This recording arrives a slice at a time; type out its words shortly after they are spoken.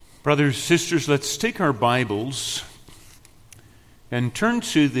Brothers, sisters, let's take our Bibles and turn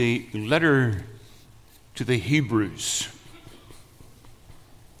to the letter to the Hebrews.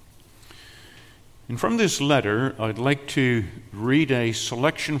 And from this letter, I'd like to read a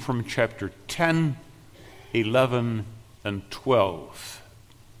selection from chapter 10, 11, and 12.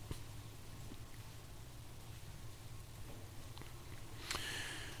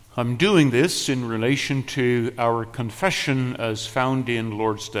 I'm doing this in relation to our confession as found in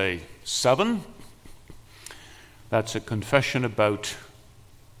Lord's Day 7. That's a confession about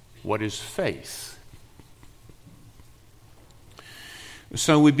what is faith.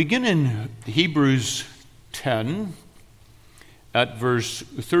 So we begin in Hebrews 10 at verse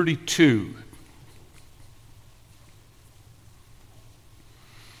 32.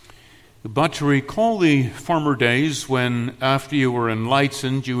 But to recall the former days when, after you were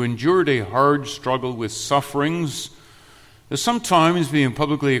enlightened, you endured a hard struggle with sufferings, sometimes being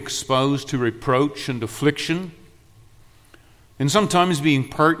publicly exposed to reproach and affliction, and sometimes being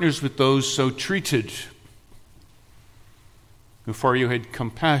partners with those so treated. For you had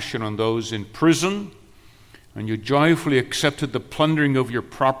compassion on those in prison, and you joyfully accepted the plundering of your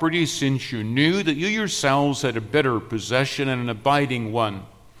property, since you knew that you yourselves had a better possession and an abiding one.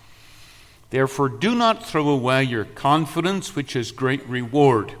 Therefore, do not throw away your confidence, which has great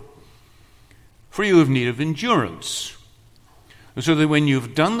reward. For you have need of endurance, so that when you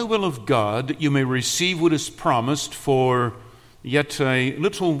have done the will of God, you may receive what is promised. For yet a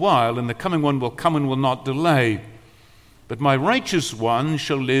little while, and the coming one will come and will not delay. But my righteous one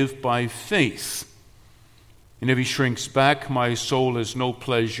shall live by faith. And if he shrinks back, my soul has no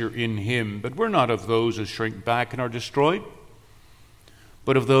pleasure in him. But we're not of those who shrink back and are destroyed,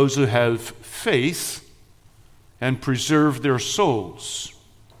 but of those who have faith and preserve their souls.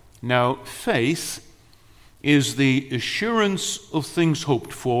 Now, faith is the assurance of things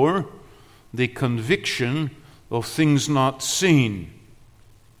hoped for, the conviction of things not seen.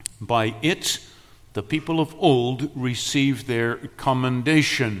 By it, the people of old received their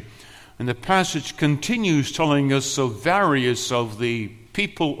commendation. And the passage continues telling us of various of the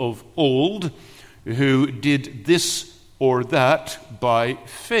people of old who did this or that by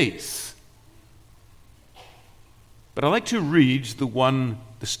faith. But I'd like to read the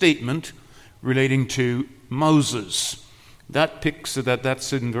statement relating to Moses.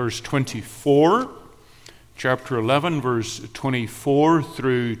 That's in verse 24, chapter 11, verse 24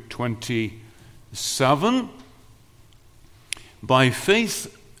 through 27. By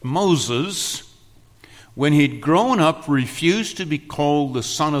faith, Moses, when he'd grown up, refused to be called the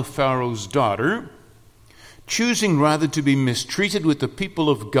son of Pharaoh's daughter, choosing rather to be mistreated with the people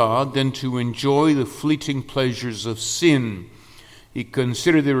of God than to enjoy the fleeting pleasures of sin. He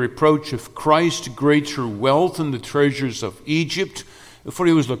considered the reproach of Christ greater wealth than the treasures of Egypt, for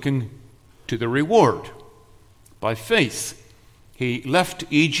he was looking to the reward. By faith, he left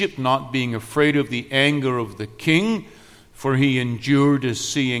Egypt, not being afraid of the anger of the king, for he endured as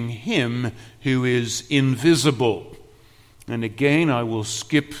seeing him who is invisible. And again, I will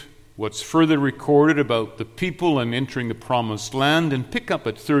skip what's further recorded about the people and entering the promised land and pick up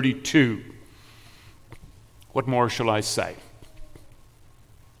at 32. What more shall I say?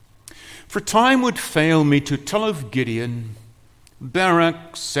 For time would fail me to tell of Gideon,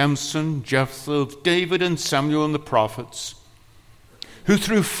 Barak, Samson, Jephthah, of David and Samuel and the prophets, who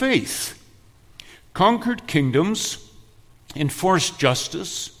through faith conquered kingdoms, enforced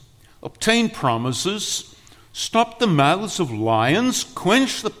justice, obtained promises, stopped the mouths of lions,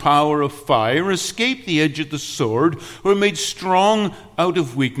 quenched the power of fire, escaped the edge of the sword, were made strong out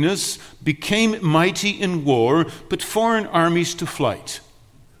of weakness, became mighty in war, put foreign armies to flight.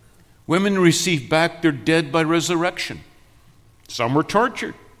 Women received back their dead by resurrection. Some were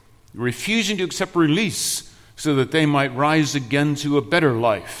tortured, refusing to accept release so that they might rise again to a better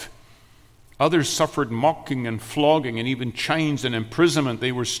life. Others suffered mocking and flogging and even chains and imprisonment.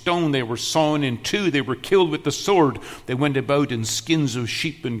 They were stoned, they were sawn in two, they were killed with the sword. They went about in skins of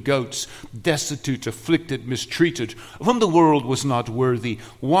sheep and goats, destitute, afflicted, mistreated, of whom the world was not worthy,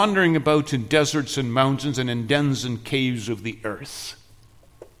 wandering about in deserts and mountains and in dens and caves of the earth.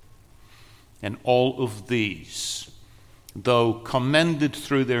 And all of these, though commended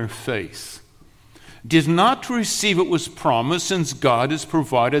through their faith, did not receive what was promised, since God has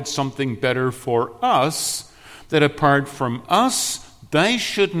provided something better for us, that apart from us, they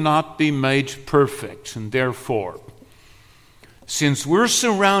should not be made perfect. And therefore, since we're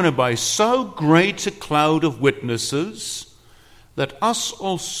surrounded by so great a cloud of witnesses, let us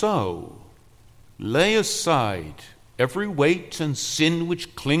also lay aside every weight and sin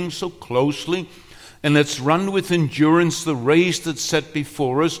which clings so closely, And let's run with endurance the race that's set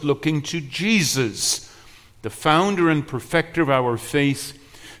before us, looking to Jesus, the founder and perfecter of our faith,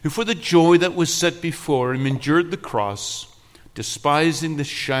 who for the joy that was set before him endured the cross, despising the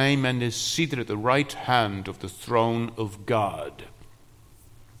shame, and is seated at the right hand of the throne of God.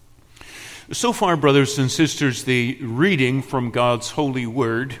 So far, brothers and sisters, the reading from God's holy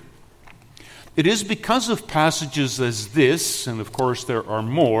word. It is because of passages as this, and of course there are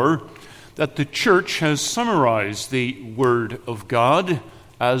more, that the church has summarized the Word of God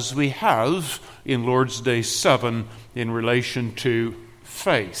as we have in Lord's Day 7 in relation to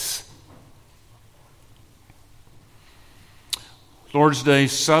faith. Lord's Day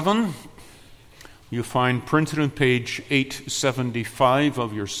 7, you find printed on page 875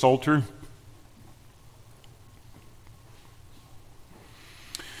 of your Psalter.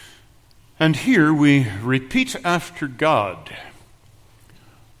 And here we repeat after God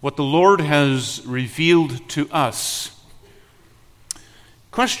what the Lord has revealed to us.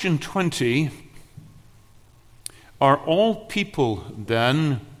 Question 20, are all people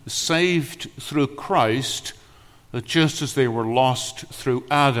then saved through Christ just as they were lost through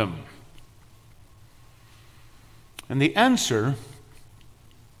Adam? And the answer,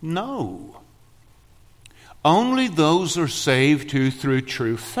 no. Only those are saved who through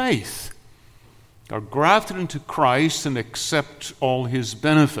true faith are grafted into Christ and accept all his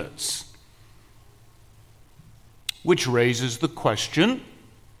benefits. Which raises the question,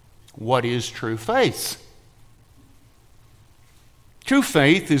 what is true faith? True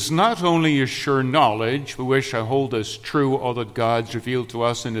faith is not only a sure knowledge, we wish I hold as true all that God's revealed to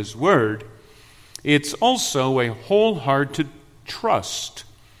us in his word, it's also a wholehearted trust,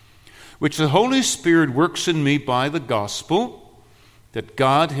 which the Holy Spirit works in me by the gospel, that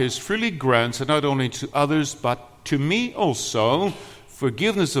God has freely granted not only to others but to me also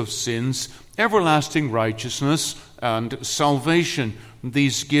forgiveness of sins, everlasting righteousness, and salvation.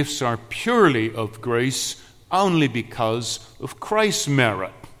 These gifts are purely of grace, only because of Christ's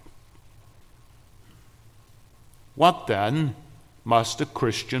merit. What then must a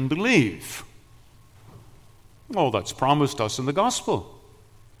Christian believe? All that's promised us in the gospel.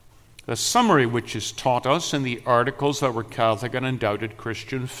 A summary which is taught us in the articles that were Catholic and undoubted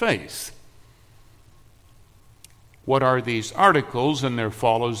Christian faith. What are these articles? And there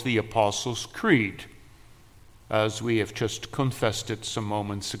follows the Apostles' Creed, as we have just confessed it some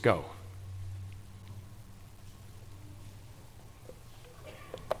moments ago.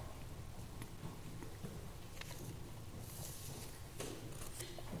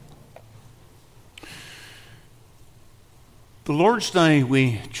 The Lord's Day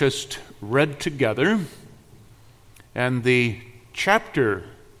we just read together, and the chapter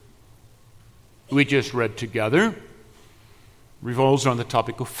we just read together revolves around the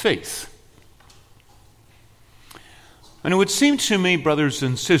topic of faith. And it would seem to me, brothers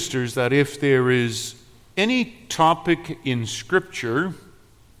and sisters, that if there is any topic in Scripture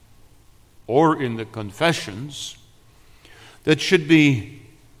or in the confessions that should be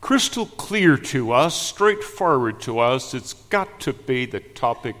crystal clear to us, straightforward to us, it's got to be the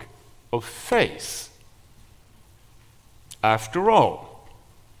topic of faith. After all,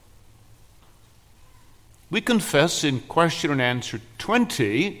 we confess in question and answer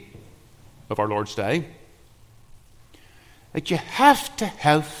 20 of our Lord's Day that you have to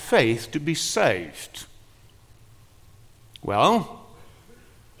have faith to be saved. Well,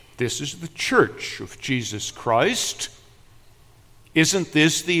 this is the Church of Jesus Christ. Isn't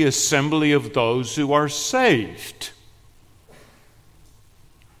this the assembly of those who are saved?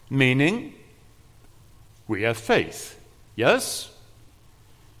 Meaning, we have faith. Yes?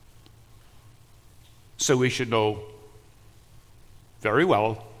 So we should know very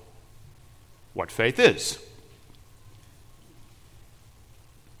well what faith is.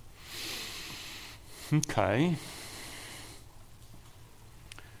 Okay.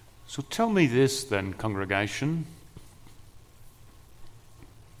 So tell me this then, congregation.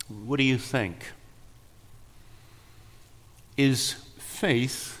 What do you think? Is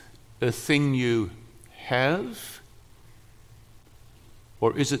faith a thing you have,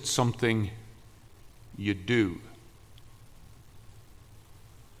 or is it something you do?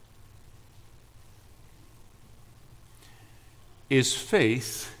 Is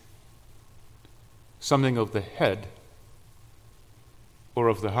faith something of the head or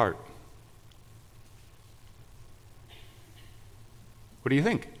of the heart? What do you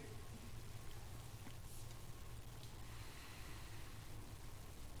think?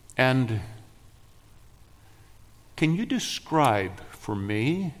 And can you describe for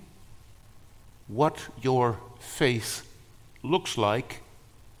me what your faith looks like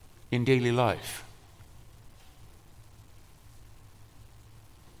in daily life?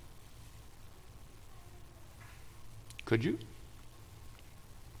 Could you?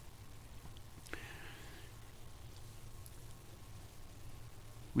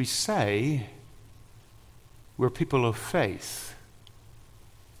 We say we're people of faith,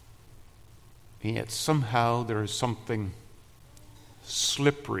 and yet somehow there is something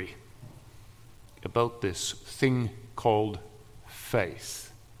slippery about this thing called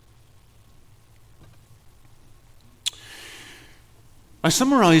faith. I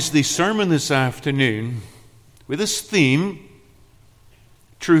summarized the sermon this afternoon with this theme: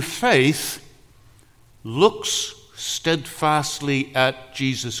 true faith looks steadfastly at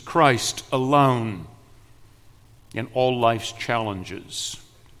Jesus Christ alone in all life's challenges.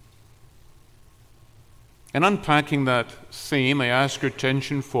 In unpacking that theme, I ask your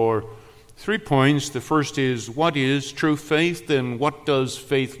attention for 3 points. The first is, what is true faith? Then what does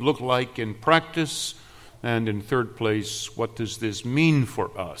faith look like in practice? And in third place, what does this mean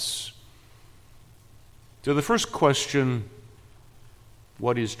for us? So the first question,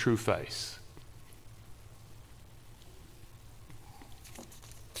 what is true faith?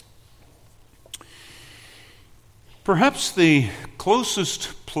 Perhaps the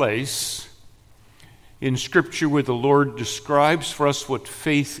closest place in Scripture where the Lord describes for us what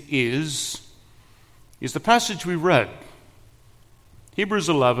faith is the passage we read, Hebrews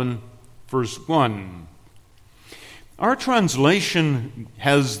 11, verse 1. Our translation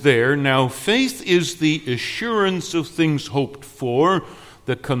has there, now faith is the assurance of things hoped for,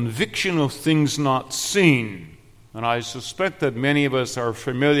 the conviction of things not seen. And I suspect that many of us are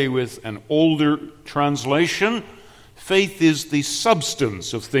familiar with an older translation. Faith is the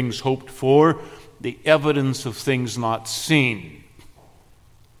substance of things hoped for, the evidence of things not seen.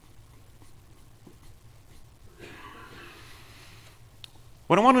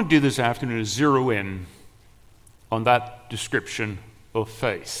 What I want to do this afternoon is zero in on that description of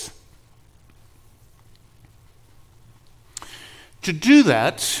faith. To do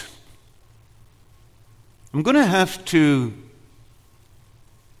that, I'm going to have to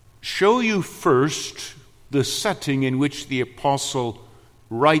show you first the setting in which the apostle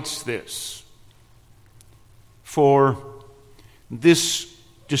writes this. For this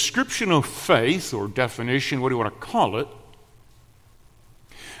description of faith, or definition, what do you want to call it,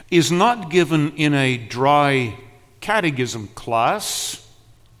 is not given in a dry catechism class.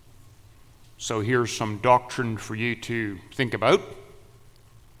 So here's some doctrine for you to think about.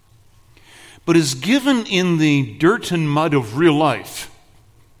 But is given in the dirt and mud of real life.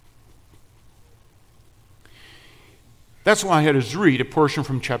 That's why I had us read a portion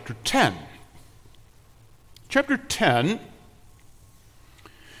from chapter 10. Chapter 10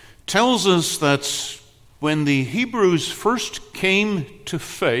 tells us that when the Hebrews first came to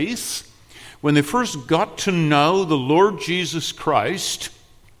faith, when they first got to know the Lord Jesus Christ,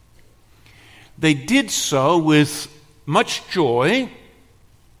 they did so with much joy,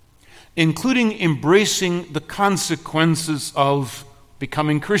 including embracing the consequences of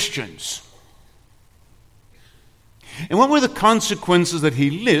becoming Christians. And what were the consequences that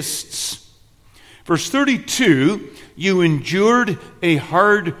he lists? Verse 32, you endured a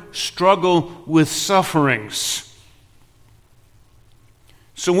hard struggle with sufferings.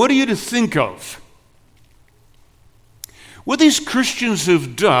 So what are you to think of? What these Christians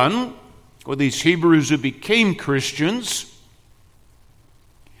have done, or these Hebrews who became Christians,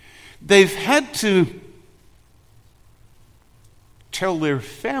 they've had to tell their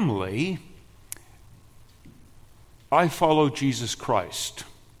family, I follow Jesus Christ.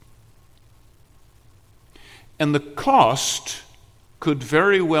 And the cost could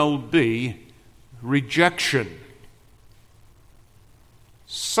very well be rejection,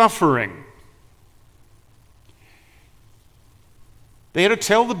 suffering. They had to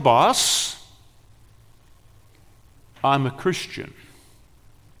tell the boss, I'm a Christian.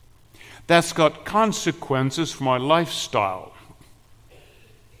 That's got consequences for my lifestyle.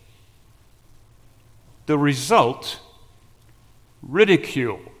 The result,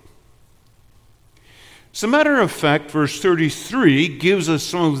 ridicule. As a matter of fact, verse 33 gives us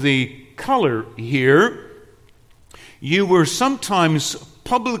some of the color here. You were sometimes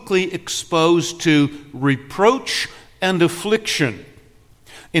publicly exposed to reproach and affliction,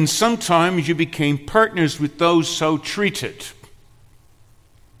 and sometimes you became partners with those so treated.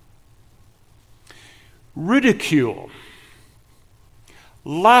 Ridicule,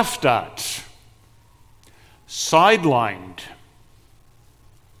 laughed at, sidelined,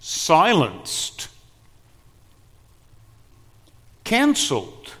 silenced,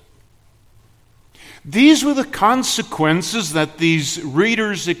 canceled. These were the consequences that these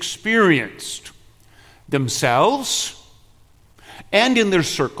readers experienced themselves and in their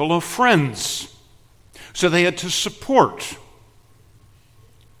circle of friends. So they had to support.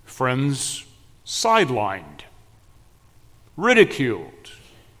 Friends sidelined, ridiculed.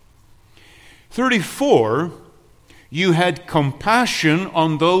 34, you had compassion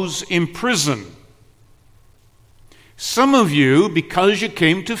on those in prison. Some of you, because you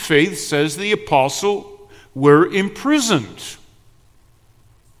came to faith, says the apostle, were imprisoned.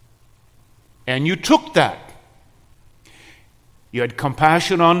 And you took that. You had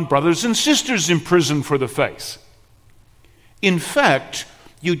compassion on brothers and sisters in prison for the faith. In fact,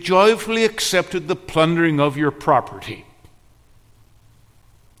 you joyfully accepted the plundering of your property.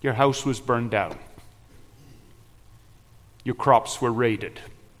 Your house was burned down. Your crops were raided.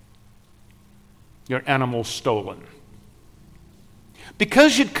 Your animals stolen.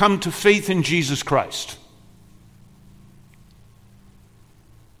 Because you'd come to faith in Jesus Christ,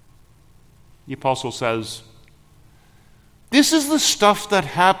 the apostle says, this is the stuff that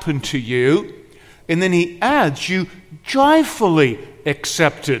happened to you. And then he adds, you joyfully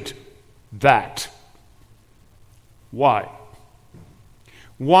accepted that. Why?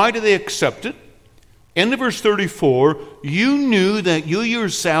 Why do they accept it? End of verse 34, you knew that you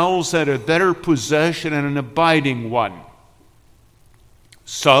yourselves had a better possession and an abiding one.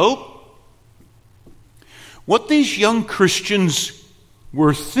 So, what these young Christians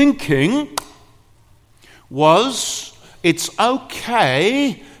were thinking was, it's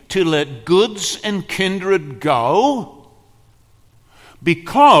okay to let goods and kindred go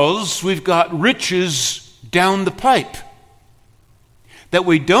because we've got riches down the pipe that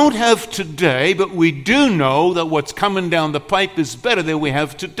we don't have today, but we do know that what's coming down the pipe is better than we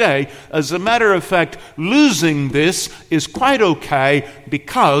have today. As a matter of fact, losing this is quite okay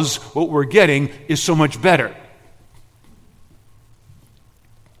because what we're getting is so much better.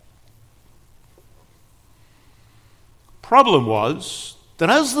 Problem was that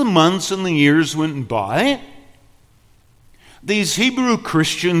as the months and the years went by, these Hebrew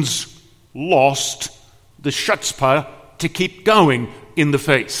Christians lost the chutzpah to keep going in the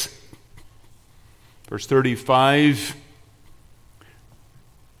faith. Verse 35,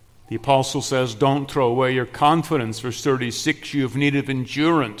 the apostle says, don't throw away your confidence. Verse 36, you have need of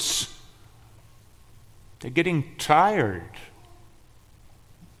endurance. They're getting tired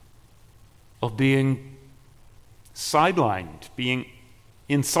of being sidelined, being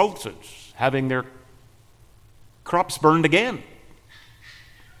insulted, having their crops burned again.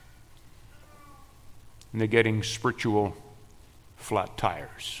 And they're getting spiritual flat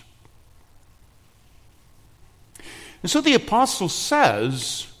tires. And so the apostle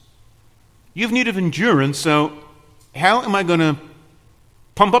says, you have need of endurance, so how am I going to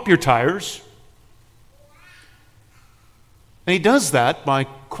pump up your tires? And he does that by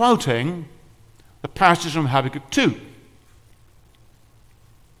quoting a passage from Habakkuk 2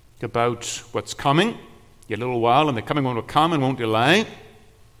 about what's coming. Yet a little while, and the coming one will come and won't delay.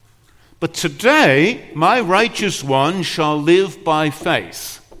 But today, my righteous one shall live by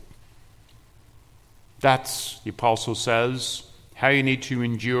faith. That's, the apostle says, how you need to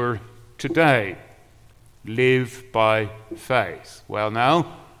endure today. Live by faith. Well,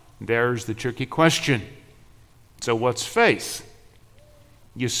 now, there's the tricky question. So what's faith?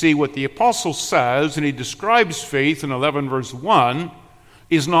 You see, what the apostle says, and he describes faith in 11 verse 1,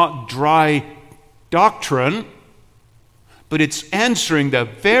 is not dry doctrine, but it's answering the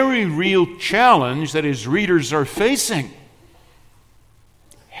very real challenge that his readers are facing.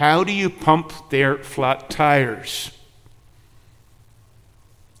 How do you pump their flat tires?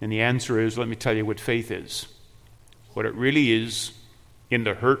 And the answer is, let me tell you what faith is. What it really is in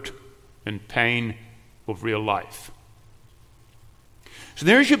the hurt and pain of real life. So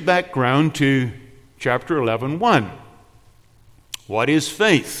there's your background to chapter 11:1. What is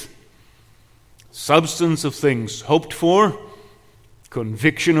faith? Substance of things hoped for,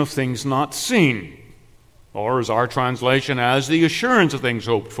 conviction of things not seen, or as our translation has, the assurance of things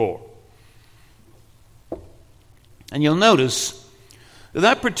hoped for. And you'll notice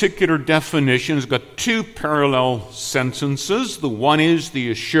that particular definition has got two parallel sentences. The one is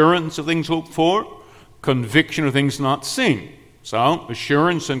the assurance of things hoped for, conviction of things not seen. So,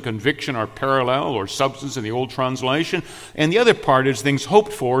 assurance and conviction are parallel, or substance in the old translation, and the other part is things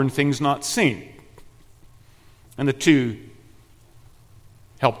hoped for and things not seen. And the two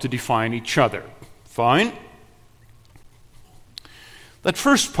help to define each other. Fine? That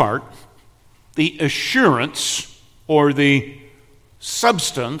first part, the assurance, or the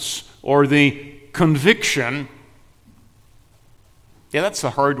substance, or the conviction, that's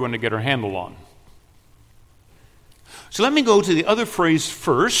a hard one to get our handle on. So let me go to the other phrase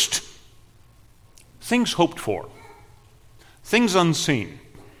first. Things hoped for. Things unseen.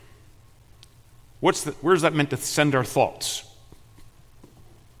 Where's that meant to send our thoughts?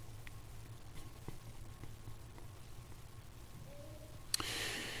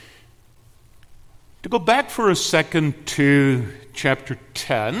 To go back for a second to chapter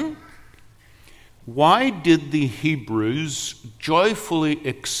 10, why did the Hebrews joyfully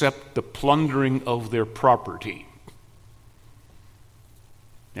accept the plundering of their property?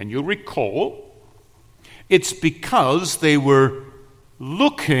 And you'll recall, it's because they were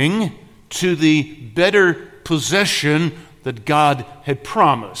looking to the better possession that God had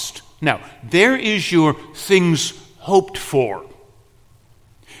promised. Now, there is your things hoped for.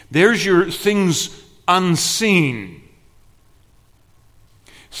 There's your things unseen.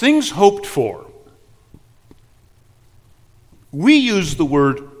 Things hoped for. We use the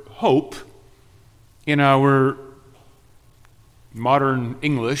word hope in our modern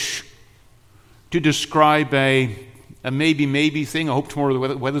English to describe a maybe thing. I hope tomorrow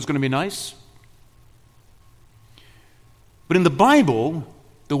the weather's going to be nice. But in the Bible,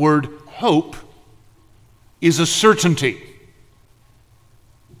 the word hope is a certainty.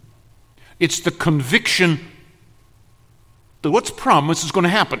 It's the conviction that what's promised is going to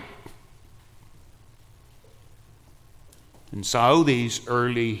happen. And so these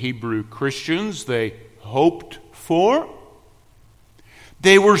early Hebrew Christians, they hoped for,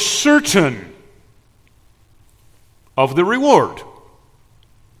 they were certain of the reward.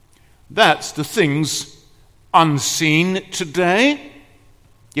 That's the things unseen today.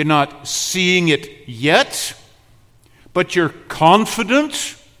 You're not seeing it yet, but you're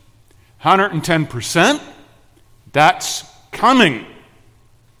confident, 110%, that's coming.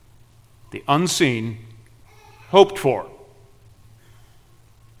 The unseen, hoped for.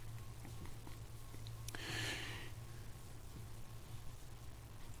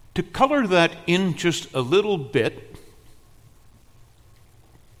 To color that in just a little bit,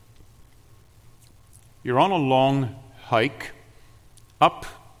 you're on a long hike up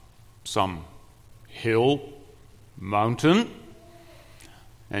some hill, mountain,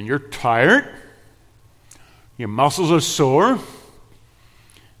 and you're tired, your muscles are sore,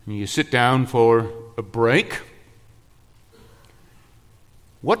 and you sit down for a break.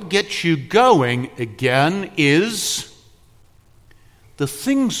 What gets you going again is the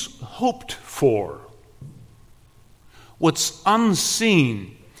things hoped for, what's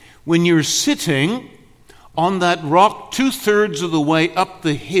unseen. When you're sitting on that rock 2/3 of the way up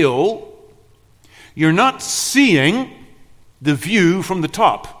the hill, you're not seeing the view from the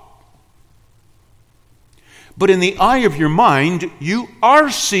top. But in the eye of your mind, you are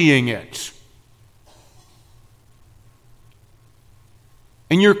seeing it.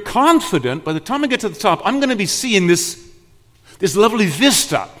 And you're confident, by the time I get to the top, I'm going to be seeing this lovely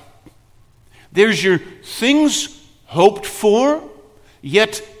vista. There's your things hoped for,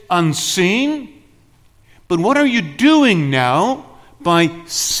 yet unseen. But what are you doing now? By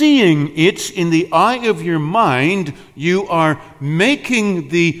seeing it in the eye of your mind, you are making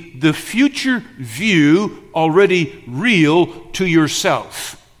the future view already real to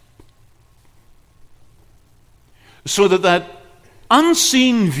yourself. So that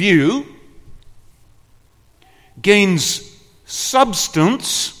unseen view gains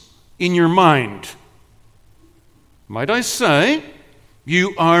substance in your mind. Might I say,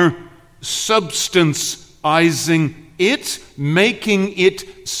 you are substancizing it, making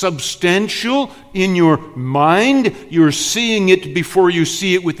it substantial in your mind. You're seeing it before you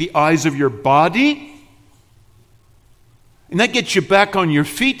see it with the eyes of your body. And that gets you back on your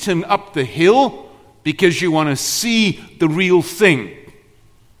feet and up the hill because you want to see the real thing.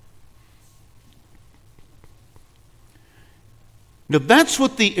 Now that's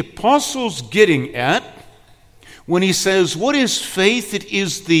what the apostle's getting at when he says, what is faith? It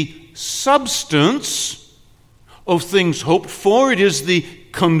is the substance of things hoped for. It is the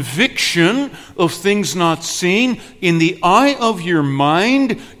conviction of things not seen. In the eye of your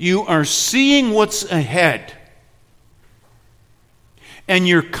mind, you are seeing what's ahead. And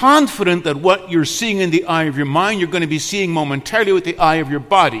you're confident that what you're seeing in the eye of your mind, you're going to be seeing momentarily with the eye of your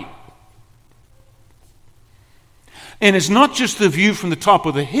body. And it's not just the view from the top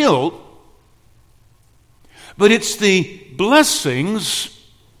of the hill, but it's the blessings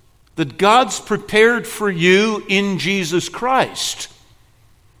that God's prepared for you in Jesus Christ.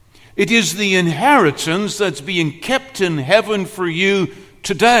 It is the inheritance that's being kept in heaven for you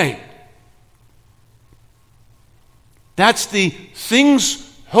today. That's the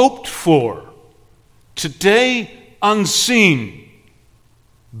things hoped for, today unseen,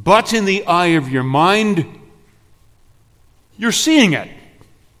 but in the eye of your mind, you're seeing it,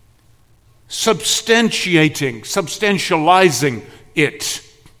 substantializing it.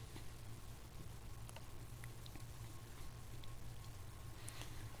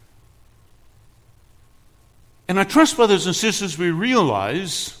 And I trust, brothers and sisters, we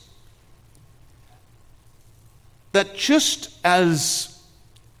realize that just as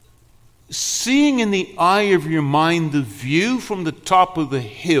seeing in the eye of your mind the view from the top of the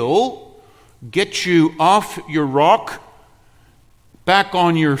hill gets you off your rock, back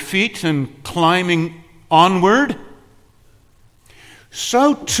on your feet and climbing onward,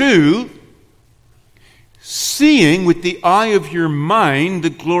 so too, seeing with the eye of your mind the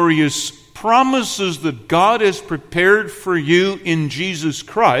glorious promises that God has prepared for you in Jesus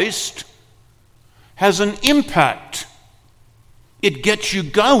Christ has an impact. It gets you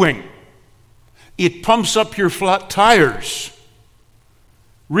going. It pumps up your flat tires,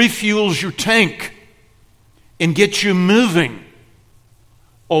 refuels your tank, and gets you moving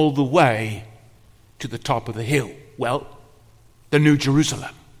all the way to the top of the hill. Well, the New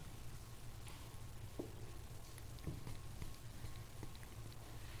Jerusalem.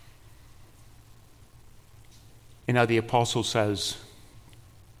 And now the apostle says,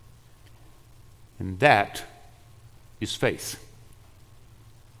 and that is faith.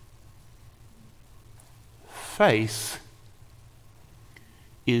 Faith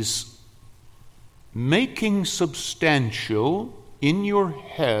is making substantial in your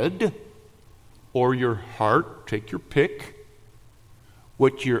head or your heart, take your pick,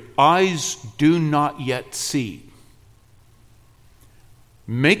 what your eyes do not yet see.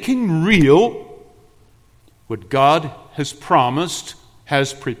 Making real what God has promised,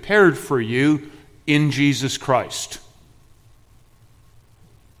 has prepared for you in Jesus Christ.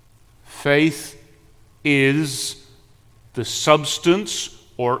 Faith is the substance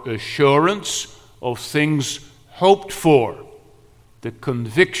or assurance of things hoped for, the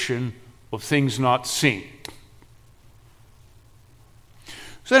conviction of things not seen.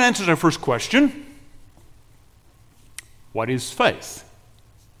 So that answers our first question. What is faith?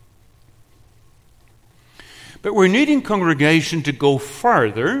 But we're needing, congregation, to go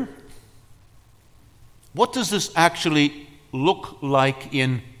farther. What does this actually look like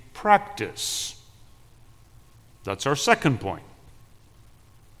in practice? That's our second point.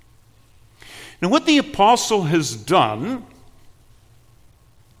 Now, what the apostle has done,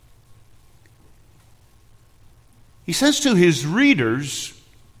 he says to his readers,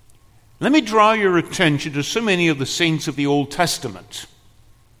 let me draw your attention to so many of the saints of the Old Testament,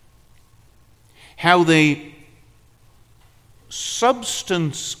 how they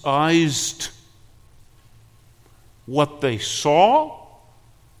substancized what they saw,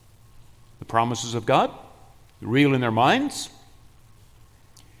 the promises of God, real in their minds,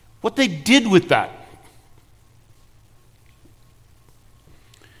 what they did with that.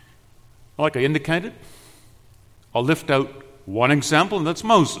 Like I indicated, I'll lift out one example, and that's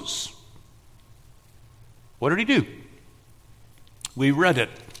Moses. What did he do? We read it.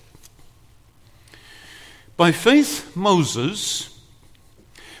 By faith, Moses,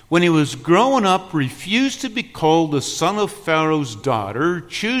 when he was grown up, refused to be called the son of Pharaoh's daughter,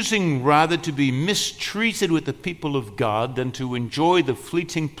 choosing rather to be mistreated with the people of God than to enjoy the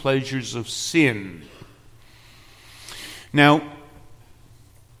fleeting pleasures of sin. Now,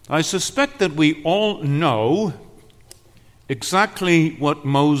 I suspect that we all know exactly what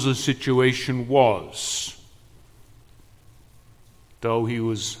Moses' situation was. Though he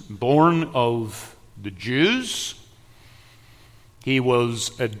was born of the Jews, he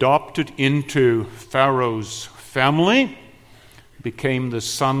was adopted into Pharaoh's family, became the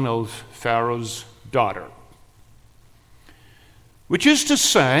son of Pharaoh's daughter. Which is to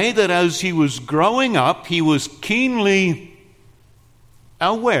say that as he was growing up, he was keenly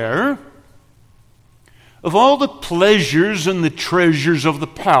aware of all the pleasures and the treasures of the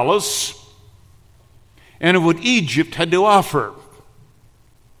palace and of what Egypt had to offer.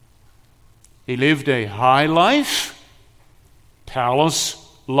 He lived a high life, palace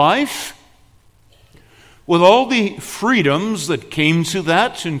life, with all the freedoms that came to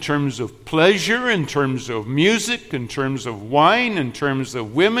that in terms of pleasure, in terms of music, in terms of wine, in terms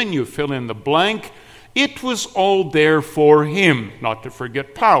of women, you fill in the blank. It was all there for him, not to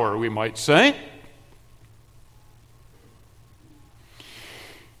forget power, we might say.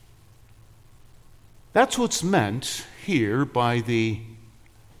 That's what's meant here by the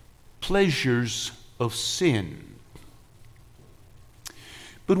pleasures of sin.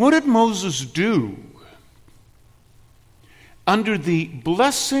 But what did Moses do? Under the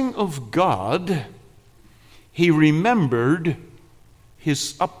blessing of God, he remembered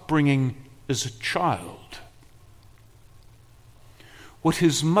his upbringing as a child. What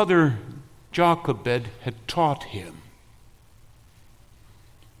his mother Jochebed had taught him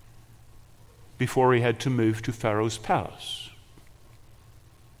before he had to move to Pharaoh's palace.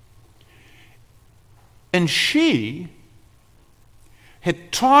 And she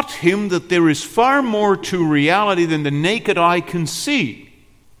had taught him that there is far more to reality than the naked eye can see.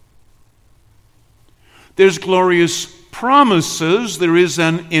 There's glorious promises, there is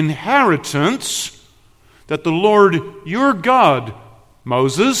an inheritance that the Lord your God,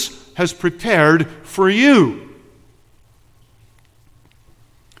 Moses, has prepared for you.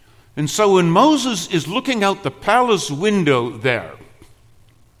 And so when Moses is looking out the palace window there,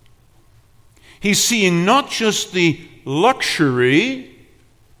 he's seeing not just the luxury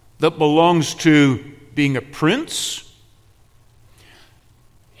that belongs to being a prince,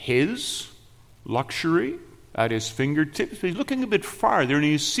 his luxury at his fingertips. He's looking a bit farther and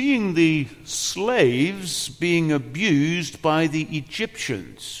he's seeing the slaves being abused by the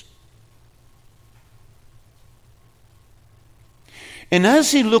Egyptians. And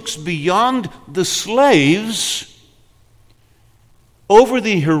as he looks beyond the slaves, over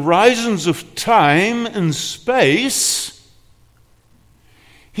the horizons of time and space,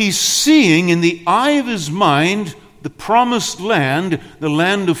 he's seeing in the eye of his mind the promised land, the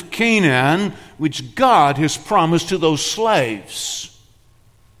land of Canaan, which God has promised to those slaves.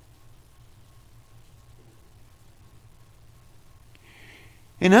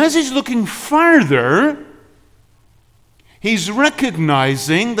 And as he's looking farther, he's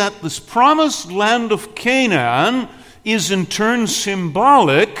recognizing that this promised land of Canaan is in turn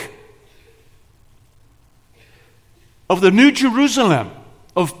symbolic of the New Jerusalem,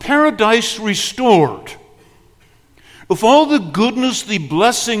 of paradise restored, of all the goodness, the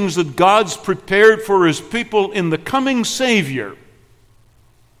blessings that God's prepared for his people in the coming Savior.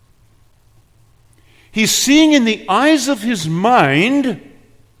 He's seeing in the eyes of his mind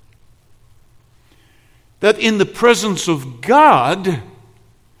that in the presence of God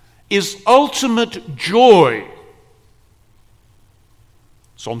is ultimate joy.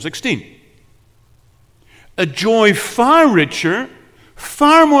 Psalm 16. A joy far richer,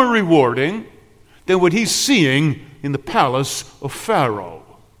 far more rewarding than what he's seeing in the palace of Pharaoh.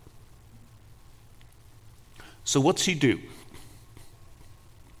 So what's he do?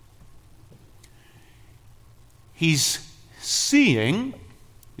 He's seeing,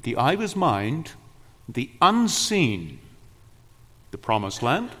 with the eye of his mind, the unseen, the promised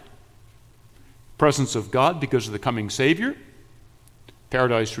land, presence of God because of the coming Savior,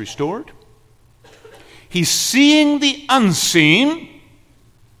 paradise restored. He's seeing the unseen.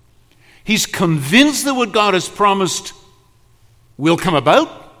 He's convinced that what God has promised will come about.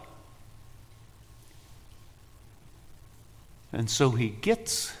 And so he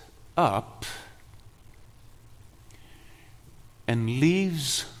gets up and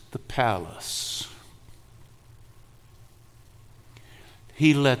leaves the palace.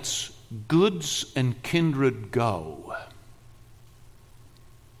 He lets goods and kindred go.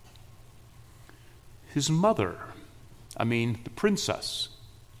 His mother, the princess,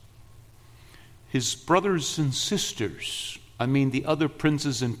 his brothers and sisters, the other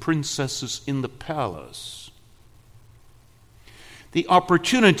princes and princesses in the palace, the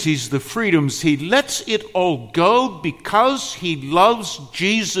opportunities, the freedoms, he lets it all go because he loves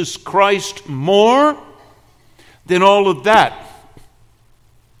Jesus Christ more than all of that.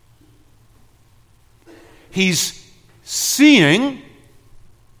 He's seeing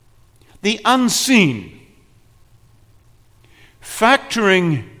the unseen,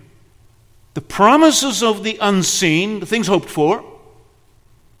 factoring the promises of the unseen, the things hoped for,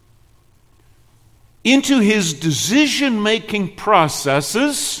 into his decision-making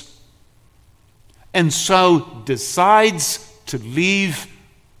processes, and so decides to leave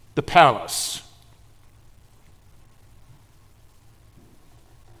the palace.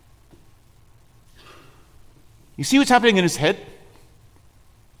 You see what's happening in his head?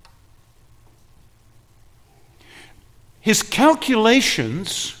 His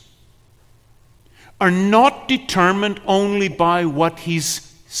calculations are not determined only by what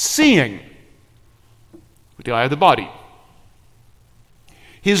he's seeing with the eye of the body.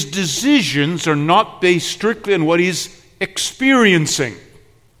 His decisions are not based strictly on what he's experiencing.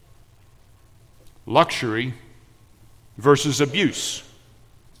 Luxury versus abuse.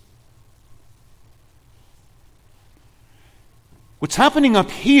 What's happening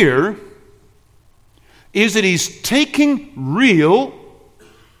up here is that he's taking real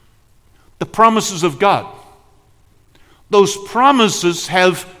the promises of God. Those promises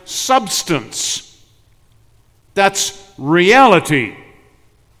have substance. That's reality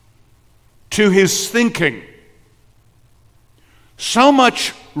to his thinking. So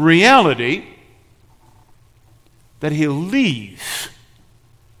much reality that he'll leave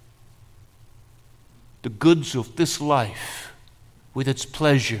the goods of this life with its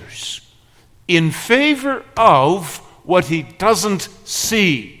pleasures in favor of what he doesn't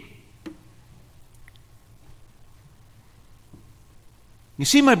see. You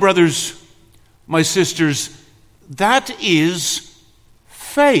see, my brothers, my sisters, that is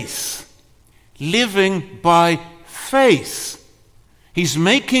faith. Living by faith. He's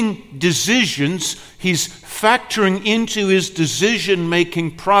making decisions. He's factoring into his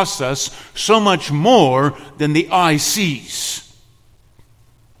decision-making process so much more than the eye sees.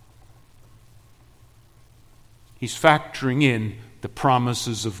 He's factoring in the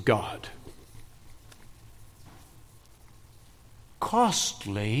promises of God.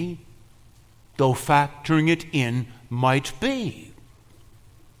 Costly, though factoring it in might be.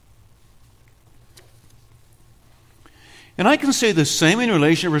 And I can say the same in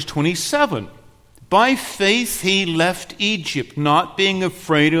relation to verse 27. By faith he left Egypt, not being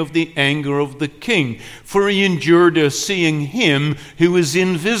afraid of the anger of the king, for he endured as seeing him who is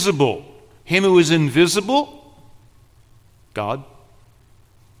invisible. Him who is invisible? God.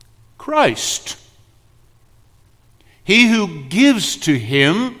 Christ. He who gives to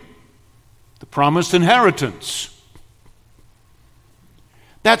him the promised inheritance.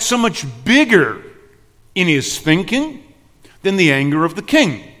 That's so much bigger in his thinking than the anger of the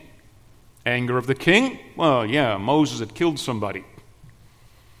king. Anger of the king? Well, yeah, Moses had killed somebody.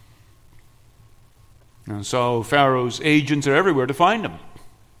 And so Pharaoh's agents are everywhere to find him.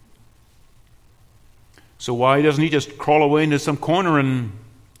 So why doesn't he just crawl away into some corner and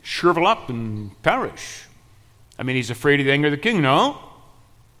shrivel up and perish? I mean, he's afraid of the anger of the king, no?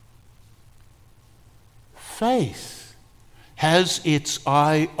 Faith has its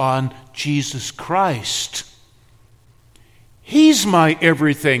eye on Jesus Christ. He's my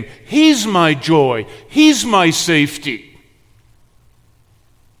everything. He's my joy. He's my safety.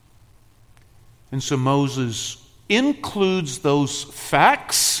 And so Moses includes those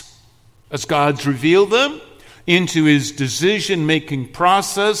facts, as God's revealed them, into his decision-making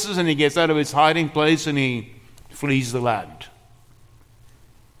processes, and he gets out of his hiding place and he flees the land.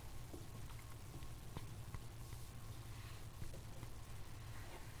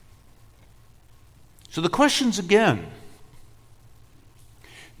 So the question's again,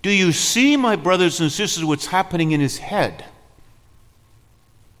 do you see, my brothers and sisters, what's happening in his head?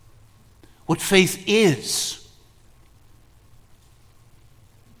 What faith is?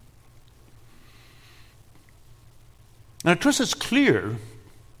 And I trust it's clear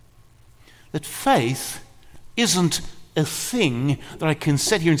that faith isn't a thing that I can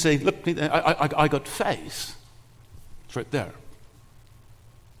sit here and say, look, I got faith. It's right there.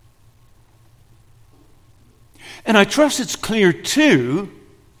 And I trust it's clear, too,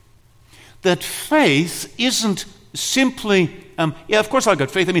 that faith isn't simply, yeah, of course I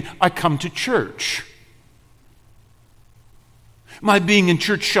got faith. I mean, I come to church. My being in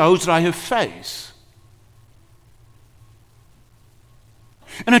church shows that I have faith.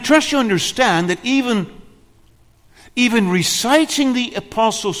 And I trust you understand that even reciting the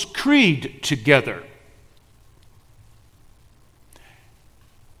Apostles' Creed together,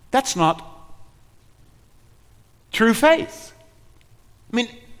 that's not true faith. I mean,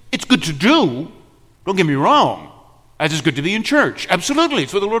 it's good to do, don't get me wrong, as it's good to be in church. Absolutely,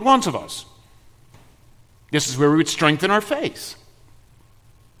 it's what the Lord wants of us. This is where we would strengthen our faith.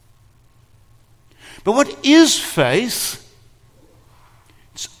 But what is faith?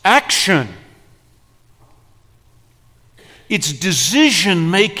 It's action. It's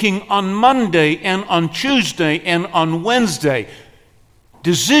decision-making on Monday and on Tuesday and on Wednesday.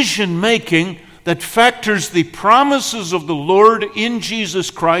 Decision-making that factors the promises of the Lord in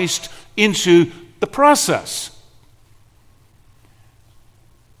Jesus Christ into the process.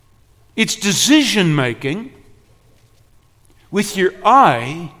 It's decision-making with your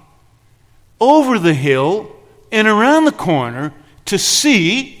eye over the hill and around the corner to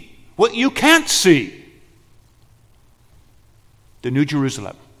see what you can't see. The New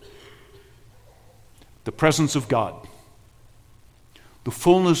Jerusalem. The presence of God. The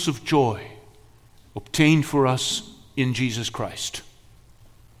fullness of joy obtained for us in Jesus Christ.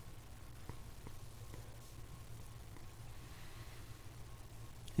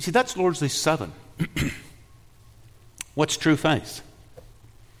 You see, that's Lord's Day 7. What's true faith?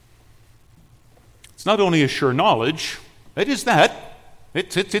 It's not only a sure knowledge, it is that.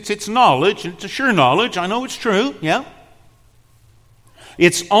 It's knowledge, it's a sure knowledge. I know it's true, yeah.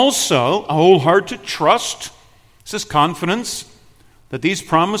 It's also a wholehearted trust. It's this confidence that these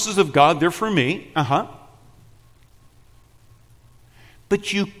promises of God, they're for me.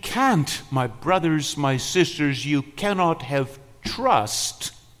 But you can't, my brothers, my sisters, you cannot have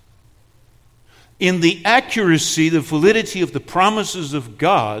trust in the accuracy, the validity of the promises of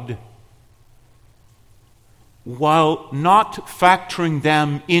God while not factoring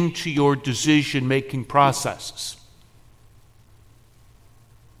them into your decision-making processes.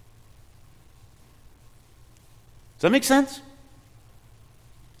 Does that make sense?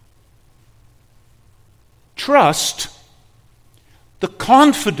 Trust, the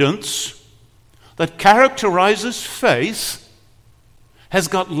confidence that characterizes faith, has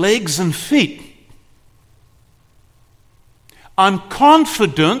got legs and feet. I'm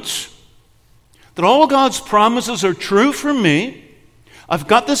confident that all God's promises are true for me. I've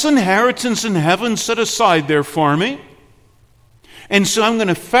got this inheritance in heaven set aside there for me. And so I'm going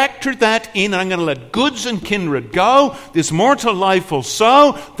to factor that in, and I'm going to let goods and kindred go. This mortal life will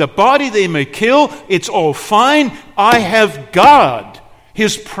sow. The body they may kill. It's all fine. I have God,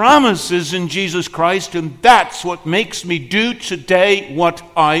 His promises in Jesus Christ, and that's what makes me do today what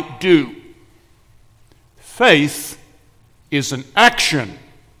I do. Faith is an action.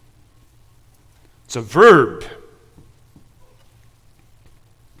 It's a verb.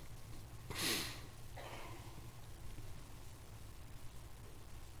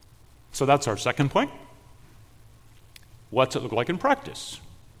 So that's our second point. What's it look like in practice?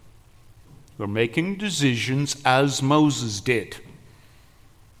 We're making decisions as Moses did,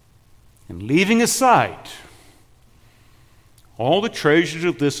 and leaving aside all the treasures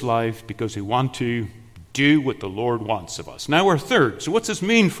of this life because we want to do what the Lord wants of us. Now we're third. So what's this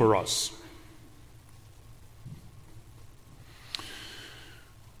mean for us?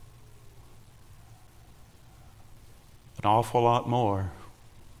 An awful lot more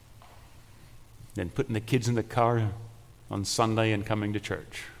than putting the kids in the car on Sunday and coming to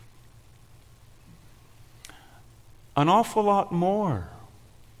church. An awful lot more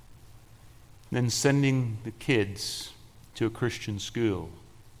than sending the kids to a Christian school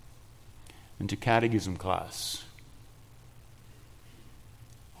and to catechism class.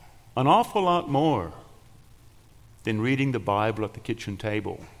 An awful lot more than reading the Bible at the kitchen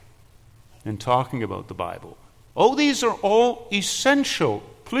table and talking about the Bible. Oh, these are all essential.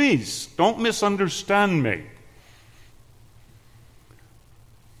 Please, don't misunderstand me.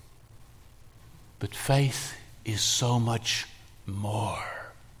 But faith is so much more.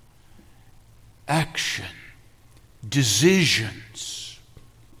 Action, decisions.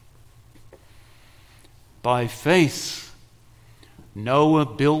 By faith, Noah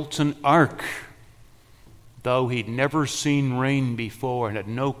built an ark, though he'd never seen rain before and had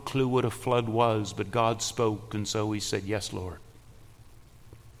no clue what a flood was, but God spoke, and so he said, "Yes, Lord."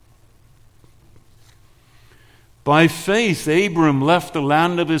 By faith, Abram left the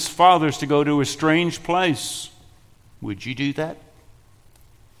land of his fathers to go to a strange place. Would you do that?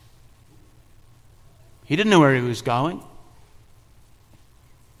 He didn't know where he was going,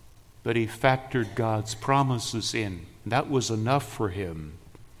 but he factored God's promises in. That was enough for him.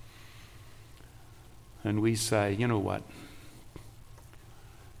 And we say, you know what?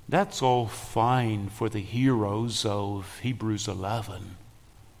 That's all fine for the heroes of Hebrews 11.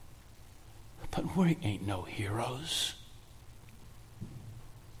 But we ain't no heroes.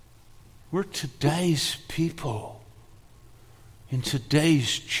 We're today's people in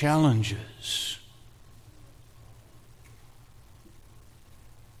today's challenges.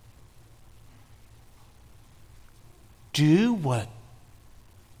 Do what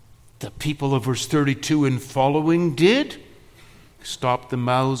the people of verse 32 and following did. Stop the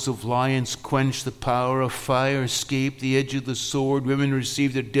mouths of lions, quench the power of fire, escape the edge of the sword. Women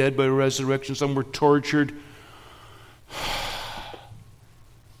received their dead by resurrection. Some were tortured.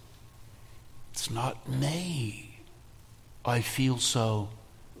 It's not me. I feel so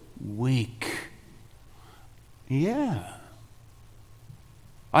weak. Yeah.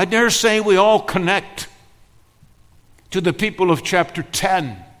 I dare say we all connect to the people of chapter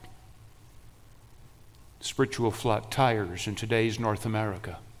 10. Spiritual flat tires in today's North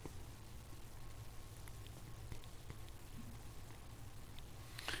America.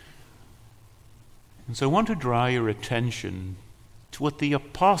 And so I want to draw your attention to what the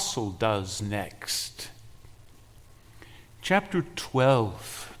apostle does next. Chapter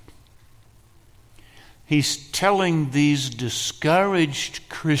 12. He's telling these discouraged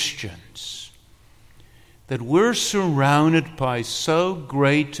Christians that we're surrounded by so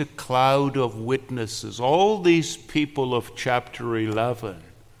great a cloud of witnesses, all these people of chapter 11.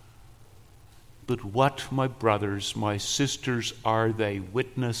 But what, my brothers, my sisters, are they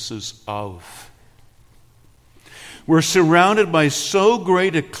witnesses of? We're surrounded by so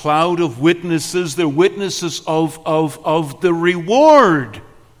great a cloud of witnesses, they're witnesses of the reward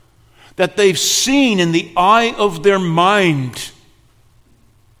that they've seen in the eye of their mind.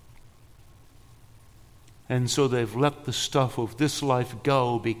 And so they've let the stuff of this life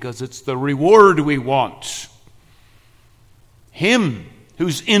go because it's the reward we want. Him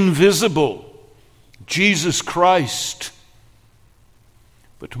who's invisible, Jesus Christ.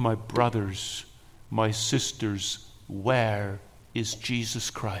 But my brothers, my sisters, where is Jesus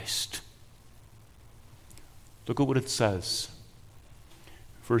Christ? Look at what it says.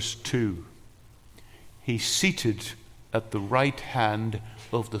 Verse 2. He's seated at the right hand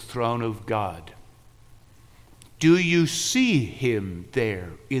of the throne of God. Do you see him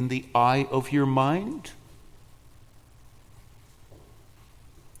there in the eye of your mind?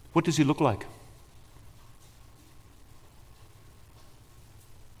 What does he look like?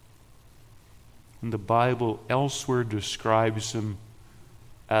 And the Bible elsewhere describes him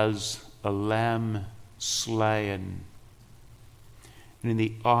as a lamb slain. And in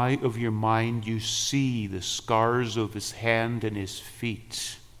the eye of your mind you see the scars of his hand and his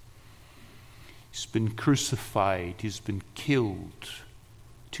feet. He's been crucified, he's been killed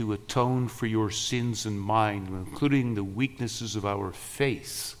to atone for your sins and mine, including the weaknesses of our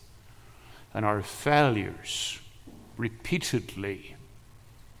faith and our failures repeatedly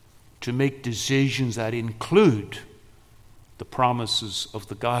to make decisions that include the promises of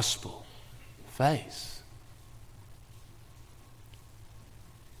the gospel, faith.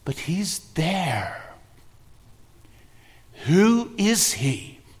 But he's there. Who is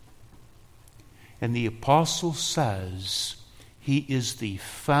he? And the apostle says he is the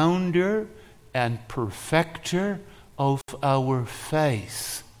founder and perfecter of our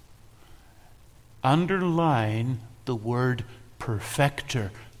faith. Underline the word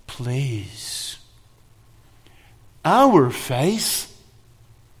perfecter, please. Our faith,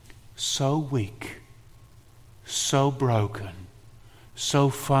 so weak, so broken, so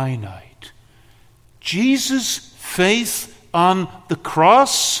finite. Jesus' faith on the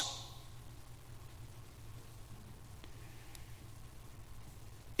cross,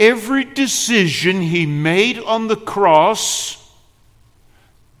 every decision he made on the cross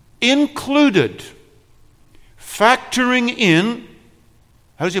included factoring in,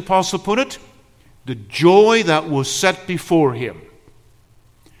 how does the apostle put it? The joy that was set before him.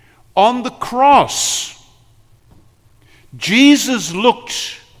 On the cross, Jesus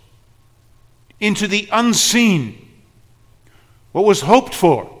looked into the unseen, what was hoped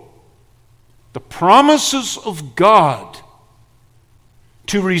for, the promises of God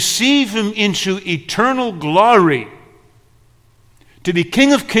to receive him into eternal glory, to be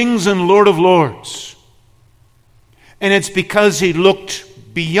King of Kings and Lord of Lords. And it's because he looked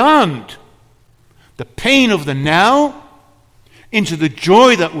beyond the pain of the now into the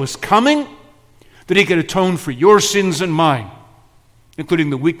joy that was coming that he could atone for your sins and mine, including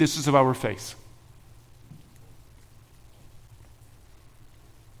the weaknesses of our faith.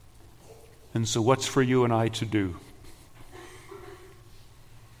 And so what's for you and I to do?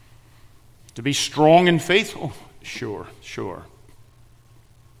 To be strong in faith? Oh, sure.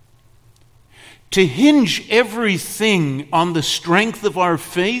 To hinge everything on the strength of our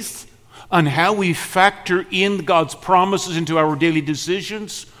faith, on how we factor in God's promises into our daily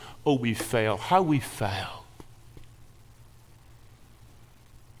decisions, oh, we fail. How we fail.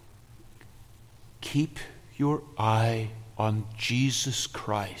 Keep your eye on Jesus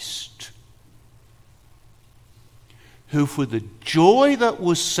Christ, who for the joy that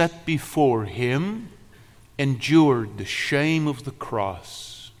was set before him endured the shame of the cross.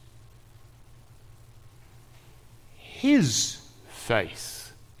 His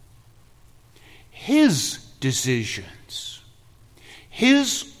faith, his decisions,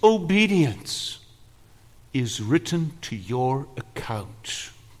 his obedience is written to your account.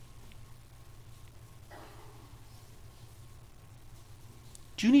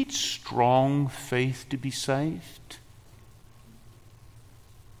 Do you need strong faith to be saved?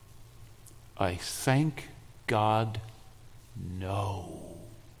 I thank God, no.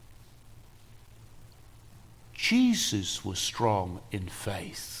 Jesus was strong in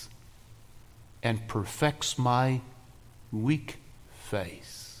faith and perfects my weak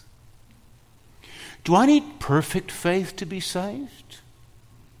faith. Do I need perfect faith to be saved?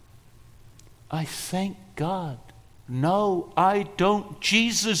 I thank God. No, I don't.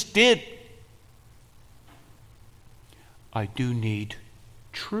 Jesus did. I do need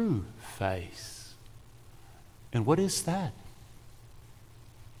true faith. And what is that?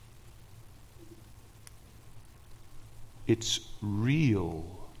 It's real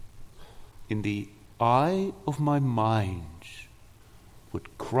in the eye of my mind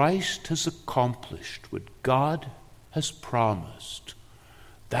what Christ has accomplished, what God has promised,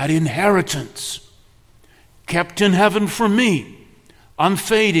 that inheritance kept in heaven for me,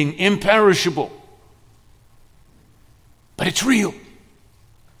 unfading, imperishable. But it's real.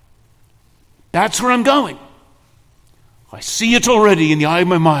 That's where I'm going. I see it already in the eye of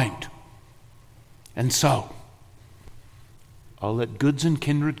my mind. And so, I'll let goods and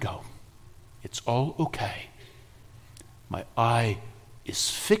kindred go. It's all okay. My eye is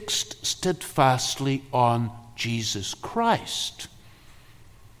fixed steadfastly on Jesus Christ.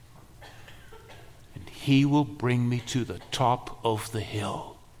 And He will bring me to the top of the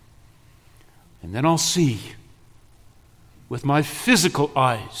hill. And then I'll see with my physical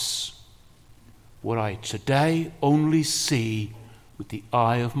eyes what I today only see with the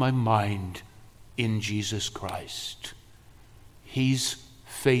eye of my mind in Jesus Christ. He's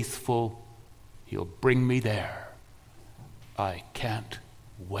faithful. He'll bring me there. I can't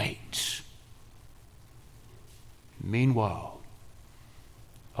wait. Meanwhile,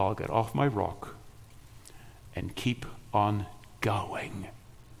 I'll get off my rock and keep on going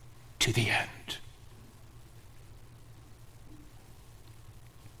to the end.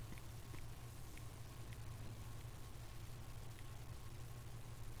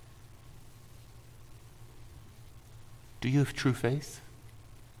 Do you have true faith?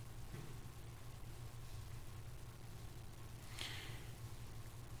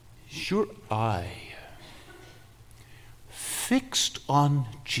 Is your eye fixed on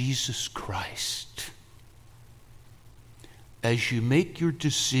Jesus Christ as you make your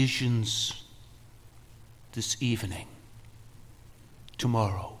decisions this evening,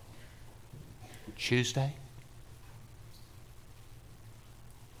 tomorrow, Tuesday?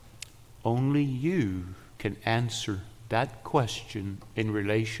 Only you can answer that question in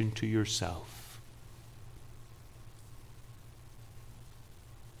relation to yourself.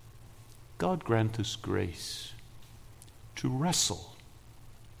 God grant us grace to wrestle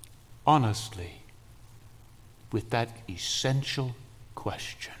honestly with that essential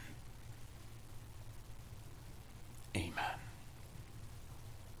question.